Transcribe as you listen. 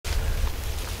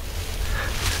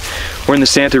We're in the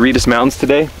Santa Rita's Mountains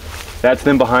today. That's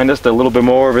them behind us, a little bit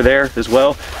more over there as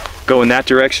well. Go in that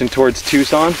direction towards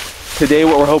Tucson. Today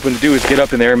what we're hoping to do is get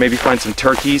up in there and maybe find some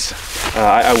turkeys.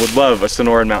 I would love a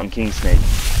Sonoran Mountain King snake.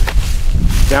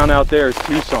 Down out there is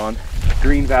Tucson,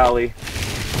 Green Valley.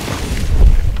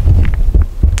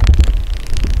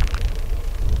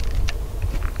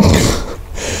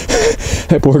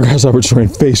 That poor grasshopper just ran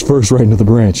face first right into the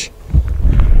branch.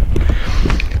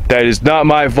 That is not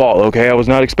my fault, okay? I was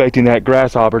not expecting that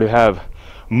grasshopper to have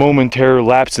momentary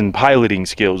lapse in piloting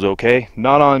skills, okay?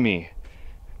 Not on me.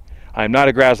 I'm not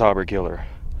a grasshopper killer.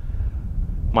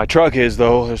 My truck is,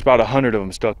 though. There's about 100 of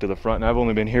them stuck to the front, and I've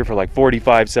only been here for like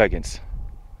 45 seconds.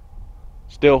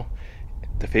 Still,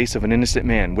 the face of an innocent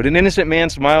man. Would an innocent man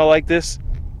smile like this?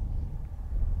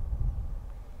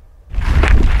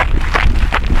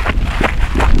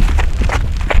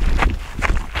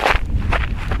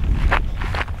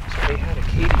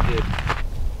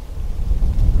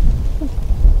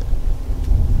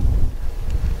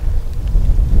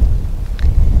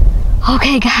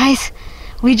 Okay guys,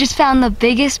 we just found the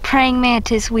biggest praying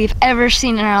mantis we've ever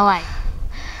seen in our life.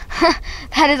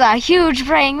 That is a huge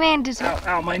praying mantis. Ow,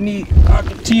 ow, my knee.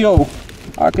 Arcatillo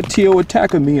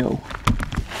Atacamio.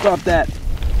 Stop that.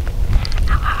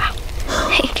 Ow, ow, ow.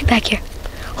 Hey, get back here.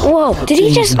 Whoa, did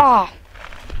he just, oh.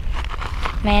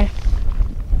 Man.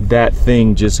 That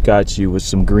thing just got you with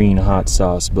some green hot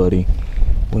sauce, buddy.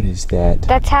 What is that?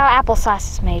 That's how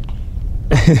applesauce is made.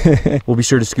 We'll be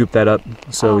sure to scoop that up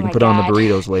so we can put on the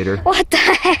burritos later. What the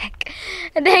heck?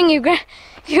 Dang, you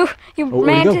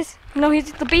mantis. No,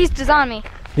 the beast is on me.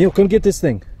 Neil, come get this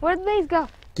thing. Where'd the beast go?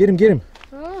 Get him, get him.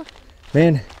 Oh.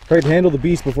 Man, try to handle the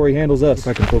beast before he handles us. If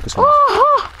I can focus on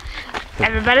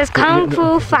Everybody's kung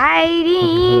fu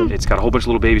fighting. It's got a whole bunch of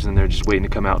little babies in there just waiting to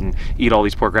come out and eat all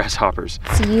these poor grasshoppers.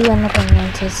 See you and the praying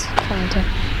mantis.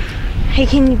 Hey,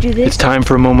 can you do this? It's time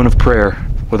for a moment of prayer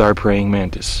with our praying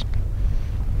mantis.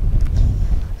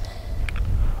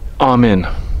 Amen.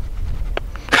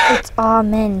 It's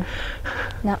amen,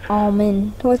 not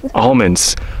almond. What's it?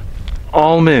 Almonds.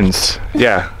 Almonds.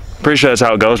 Yeah. Pretty sure that's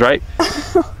how it goes, right?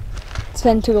 It's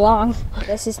been too long.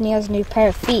 This is Neil's new pair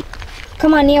of feet.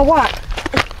 Come on, Neil, walk.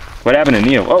 What happened to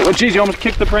Neil? Oh, geez, you almost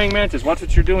kicked the praying mantis. Watch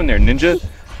what you're doing there, ninja.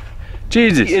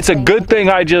 Jesus, it's a good thing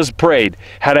I just prayed.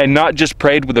 Had I not just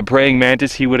prayed with the praying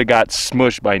mantis, he would have got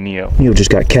smushed by Neil. Neil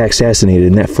just got assassinated,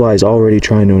 and that fly's already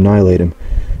trying to annihilate him.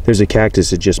 There's a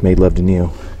cactus that just made love to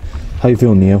Neil. How you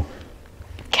feeling, Neil?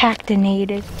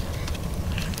 Cactinated.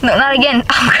 No, not again.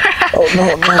 Oh, crap. Oh,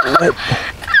 no, no, what?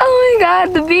 Oh my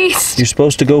God, the beast. You're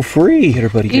supposed to go free,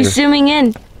 everybody. She's zooming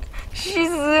in. She's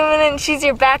zooming in. She's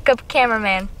your backup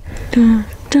cameraman. Dun,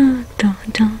 dun, dun,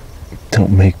 dun.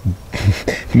 Don't make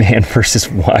man versus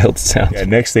wild sounds. Yeah,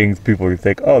 next thing people will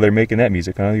think, oh, they're making that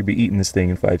music, huh? You'll be eating this thing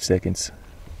in 5 seconds.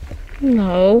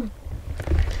 No.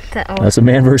 That's what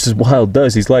man versus wild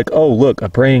does. He's like, oh, look, a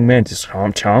praying mantis,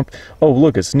 chomp, chomp. Oh,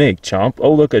 look, a snake, chomp.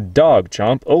 Oh, look, a dog,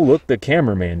 chomp. Oh, look, the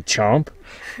cameraman, chomp.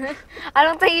 I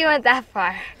don't think you went that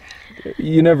far.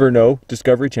 You never know.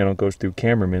 Discovery Channel goes through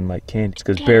cameramen like candies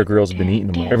because Bear Grylls have been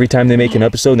eating them all. Every time they make an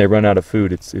episode and they run out of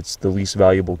food, it's the least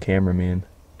valuable cameraman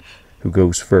who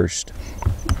goes first.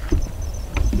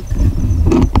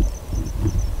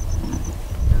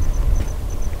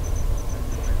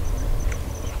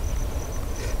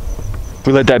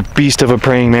 We let that beast of a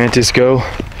praying mantis go.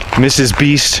 Mrs.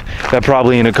 Beast, that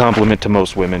probably ain't a compliment to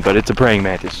most women, but it's a praying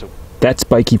mantis. So. That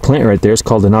spiky plant right there is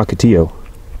called an Ocotillo.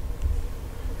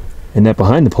 And that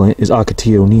behind the plant is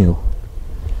Ocotillo Neo.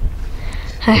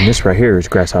 And this right here is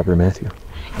Grasshopper Matthew.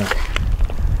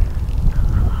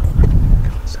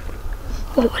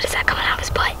 Oh, what is that coming out of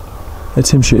his butt? That's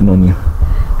him shitting on you.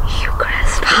 You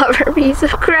grasshopper piece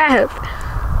of crap.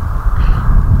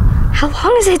 How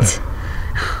long is it?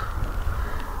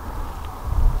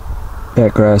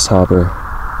 That grasshopper.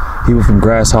 He went from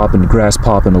grass hopping to grass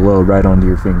popping a load right onto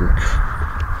your finger.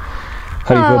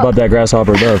 How do you feel about that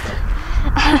grasshopper love?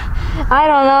 I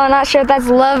don't know. I'm not sure if that's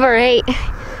love or hate.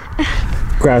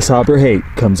 Grasshopper hate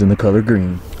comes in the color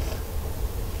green.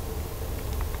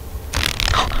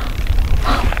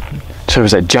 So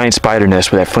there's that giant spider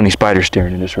nest with that funny spider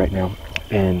staring at us right now.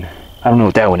 And I don't know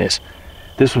what that one is.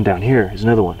 This one down here is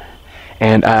another one.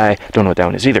 And I don't know what that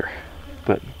one is either.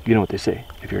 But you know what they say.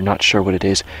 If you're not sure what it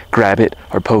is, grab it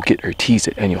or poke it or tease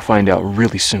it and you'll find out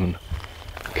really soon.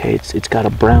 Okay, it's got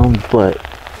a brown butt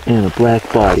and a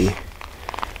black body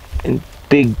and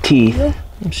big teeth.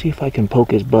 Let's see if I can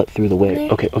poke his butt through the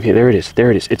web. Okay, there it is.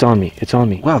 There it is. It's on me. It's on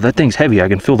me. Wow, that thing's heavy. I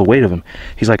can feel the weight of him.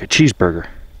 He's like a cheeseburger.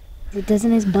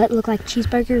 Doesn't his butt look like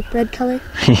cheeseburger bread color?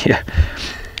 Yeah.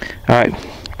 All right.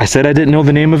 I said I didn't know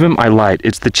the name of him. I lied.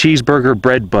 It's the cheeseburger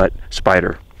bread butt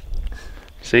spider.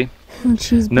 See?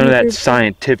 None of that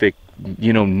scientific,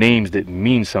 you know, names that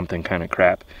mean something kind of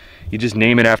crap. You just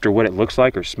name it after what it looks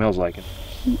like or smells like it.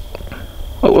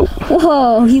 Whoa, whoa.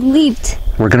 Whoa, he leaped.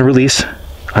 We're going to release.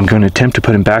 I'm going to attempt to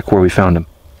put him back where we found him.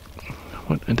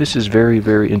 This is very,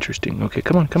 very interesting. Okay,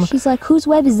 come on, come on. She's like, whose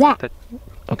web is that?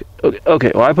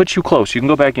 Okay. Well, I put you close. You can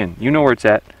go back in. You know where it's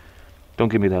at. Don't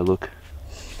give me that look.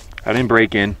 I didn't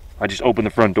break in. I just opened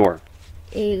the front door.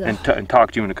 There you go. And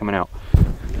talked you into coming out.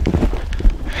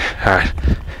 All right.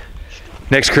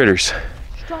 Next critters.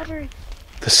 Strawberry.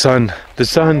 The sun. The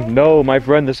sun. No, my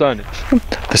friend, the sun.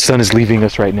 The sun is leaving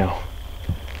us right now.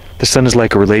 The sun is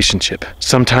like a relationship.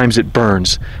 Sometimes it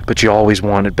burns, but you always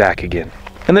want it back again.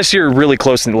 Unless you're really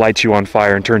close and it lights you on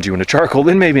fire and turns you into charcoal,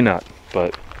 then maybe not.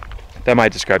 But that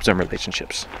might describe some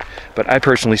relationships. But I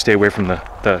personally stay away from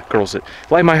the girls that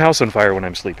light my house on fire when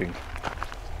I'm sleeping.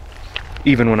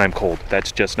 Even when I'm cold.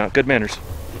 That's just not good manners.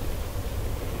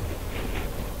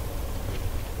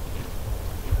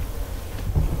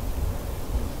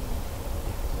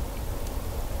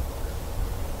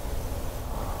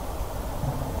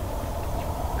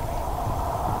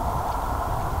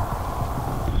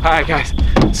 Alright guys,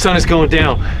 sun is going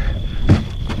down.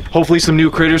 Hopefully some new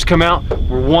critters come out.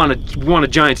 We want a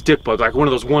giant stick bug, like one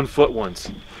of those 1 foot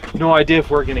ones. No idea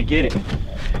if we're gonna get it.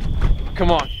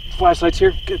 Come on, flashlights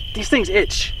here. These things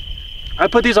itch. I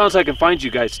put these on so I can find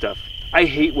you guys stuff. I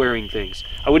hate wearing things.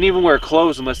 I wouldn't even wear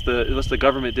clothes unless the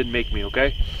government didn't make me,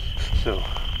 okay? So,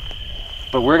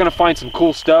 but we're gonna find some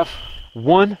cool stuff.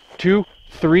 1, 2,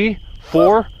 3,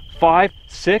 4, 5,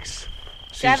 6,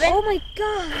 7. Oh my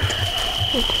god.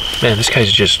 Man, this guy's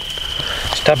just...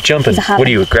 Stop jumping. He's a What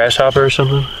are you, a grasshopper or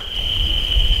something?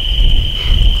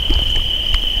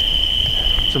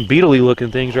 Some beetle-y looking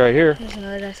things right here. There's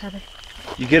another grasshopper.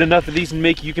 You get enough of these and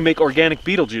you can make organic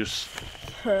beetle juice.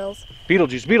 Pearls. Beetle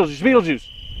juice, beetle juice, beetle juice.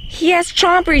 He has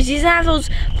chompers. He doesn't have those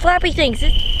flappy things.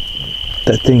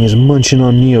 That thing is munching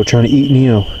on Neo, trying to eat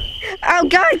Neo. Oh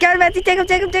God, got him, Matthew. Take him,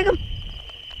 take him, take him.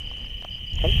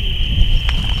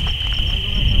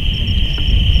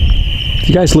 If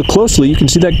you guys look closely, you can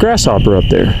see that grasshopper up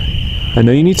there. I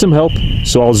know you need some help,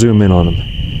 so I'll zoom in on him.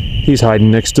 He's hiding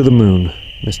next to the moon,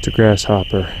 Mr.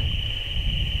 Grasshopper,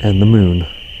 and the moon.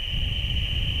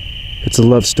 It's a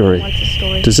love story. What's the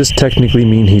story? Does this technically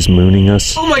mean he's mooning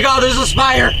us? Oh my god, there's a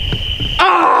spider!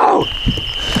 Oh!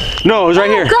 No, it was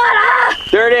right here. God, ah!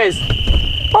 There it is.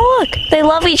 Oh look, they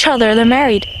love each other. They're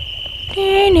married.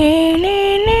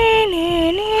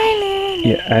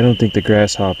 Yeah, I don't think the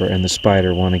grasshopper and the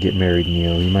spider want to get married,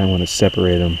 Neo. You might want to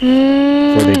separate them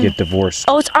before they get divorced.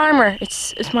 Oh, it's armor.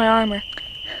 It's my armor.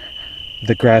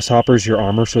 The grasshopper's your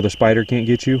armor so the spider can't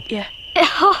get you? Yeah.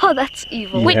 Oh, that's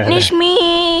evil. Yeah. Witness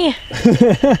me.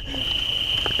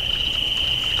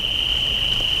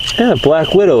 Yeah,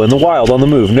 Black Widow in the wild on the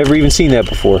move. Never even seen that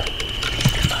before.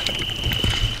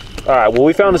 Alright, well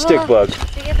we found a stick bug.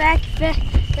 Take it back.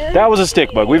 That was a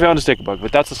stick bug. We found a stick bug,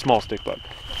 but that's a small stick bug.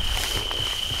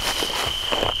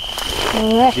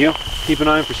 You keep an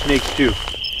eye out for snakes too.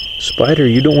 Spider,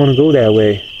 you don't want to go that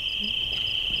way.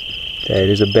 That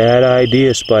is a bad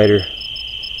idea, Spider.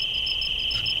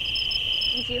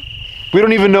 We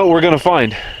don't even know what we're gonna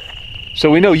find.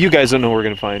 So we know you guys don't know what we're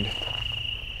gonna find.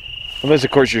 Unless of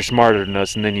course you're smarter than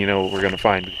us and then you know what we're gonna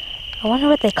find. I wonder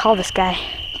what they call this guy.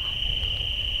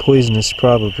 Poisonous,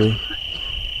 probably.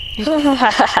 He's making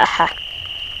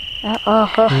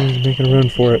a run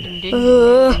for it.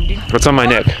 What's on my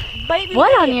neck?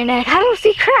 What on your neck? I don't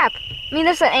see crap. I mean,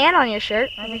 there's an ant on your shirt.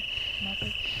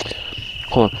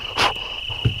 Hold on.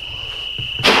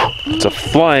 It's a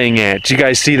flying ant. Did you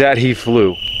guys see that? He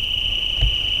flew.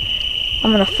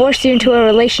 I'm gonna force you into a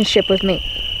relationship with me.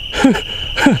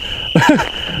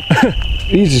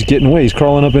 He's just getting away. He's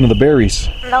crawling up into the berries.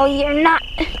 No, you're not.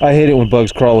 I hate it when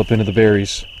bugs crawl up into the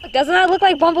berries. Doesn't that look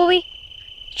like Bumblebee?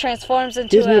 Transforms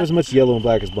into He doesn't have as much yellow and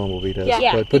black as Bumblebee does.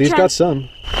 Yeah. But he's got some.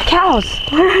 cows.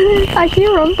 Where are they? I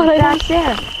hear them, but I don't see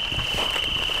them.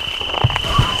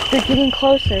 They're getting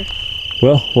closer.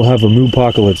 Well, we'll have a moo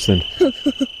apocalypse then.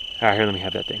 Alright, here, let me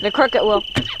have that thing. The crooked will.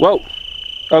 Whoa!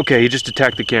 Okay, he just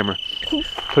attacked the camera.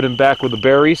 Put him back with the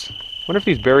berries. Wonder if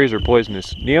these berries are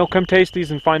poisonous. Neo, come taste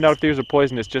these and find out if these are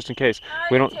poisonous, just in case.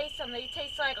 I already taste them. They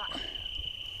taste like...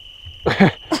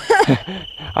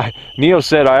 Neo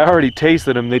said, I already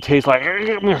tasted them. They taste like...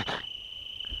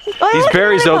 These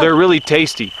berries, though, they're really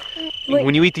tasty. Wait.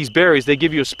 When you eat these berries, they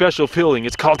give you a special feeling.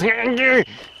 It's called... It's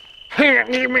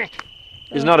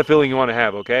not a feeling you want to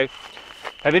have, okay?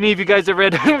 Have any of you guys ever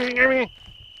had...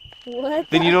 What?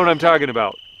 Then you know what I'm talking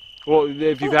about. Well,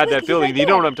 if you've had that feeling, you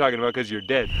know what I'm talking about because you're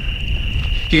dead.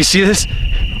 You can see this?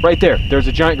 Right there. There's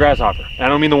a giant grasshopper. And I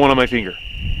don't mean the one on my finger.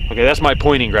 Okay, that's my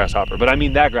pointing grasshopper, but I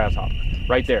mean that grasshopper.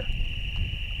 Right there.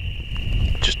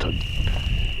 Just a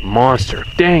monster.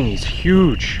 Dang, he's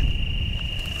huge.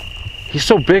 He's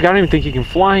so big, I don't even think he can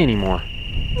fly anymore.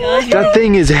 That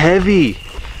thing is heavy.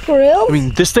 For real? I mean,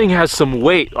 this thing has some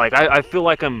weight. Like, I feel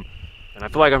like I'm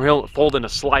folding a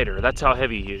slider. That's how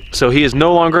heavy he is. So he is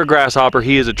no longer a grasshopper,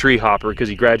 he is a tree hopper because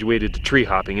he graduated to tree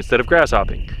hopping instead of grass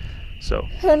hopping. So,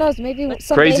 who knows, maybe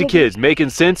someday Krazy Kids,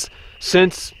 making sense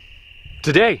since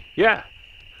today, yeah.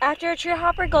 After a tree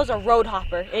hopper goes a road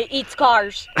hopper. It eats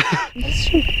cars.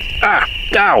 Ah,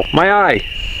 ow, my eye.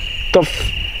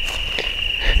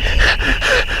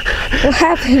 What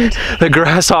happened? The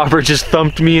grasshopper just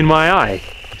thumped me in my eye.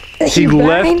 He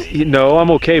left. No,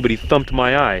 I'm okay, but he thumped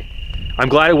my eye. I'm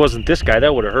glad it wasn't this guy.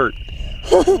 That would have hurt.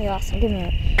 You're awesome. Give me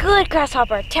it. Good,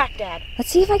 Grasshopper. Attack Dad. Let's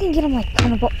see if I can get him like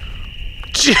on a ball.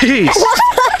 Jeez.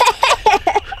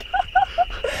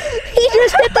 He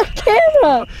just hit the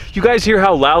camera. You guys hear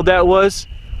how loud that was?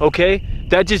 Okay,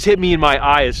 that just hit me in my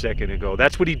eye a second ago.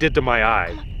 That's what he did to my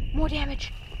eye. More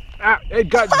damage. Ah, it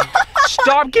got.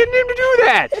 Stop getting him to do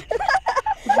that.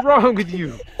 What's wrong with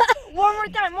you? One more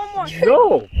time. One more.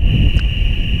 No.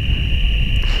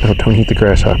 No, don't eat the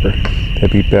grasshopper.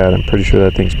 That'd be bad. I'm pretty sure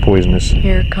that thing's poisonous.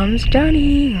 Here comes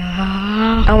Johnny.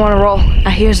 I want to roll.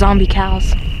 I hear zombie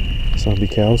cows. Zombie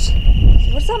cows.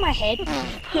 What's on my head?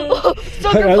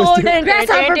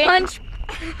 Grasshopper punch.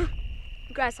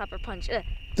 Grasshopper punch.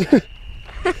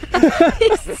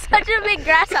 He's such a big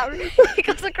grasshopper. He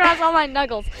goes across all my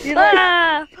knuckles.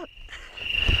 Remember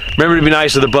to be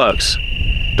nice to the bugs.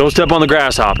 Don't step on the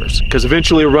grasshoppers, because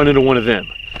eventually you'll run into one of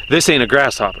them. This ain't a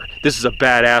grasshopper. This is a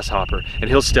badass hopper, and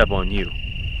he'll step on you.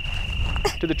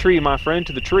 To the tree, my friend,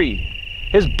 to the tree.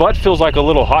 His butt feels like a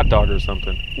little hot dog or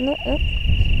something.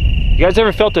 You guys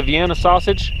ever felt a Vienna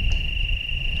sausage?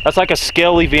 That's like a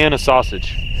scaly Vienna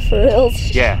sausage. For real?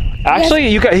 Yeah.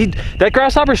 Actually, that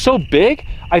grasshopper's so big,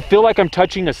 I feel like I'm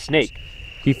touching a snake.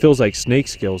 He feels like snake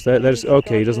scales. That is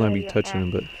okay. He doesn't like me touching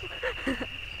him, but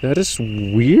that is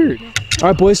weird. All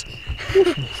right, boys,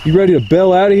 you ready to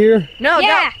bail out of here? No,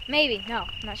 Yeah, maybe. No,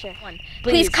 I'm not sure.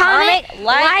 Please comment,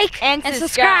 like, and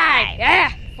subscribe.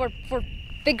 Yeah, for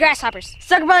big grasshoppers.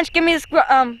 Sucker Punch, give me the squirrel.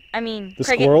 The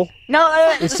cricket. squirrel? No,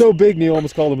 It's so big, Neil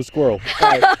almost called him a squirrel. All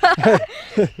right.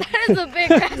 That is a big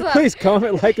grasshopper. Please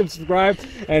comment, like, and subscribe,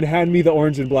 and hand me the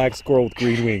orange and black squirrel with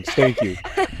green wings. Thank you.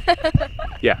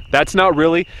 Yeah, that's not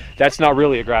really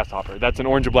a grasshopper. That's an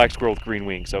orange and black squirrel with green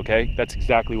wings, okay? That's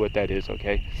exactly what that is,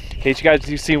 okay? In case you guys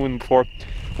have seen one before,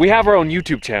 we have our own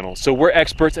YouTube channel, so we're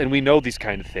experts and we know these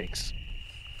kind of things.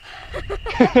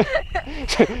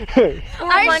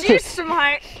 Aren't you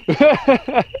smart?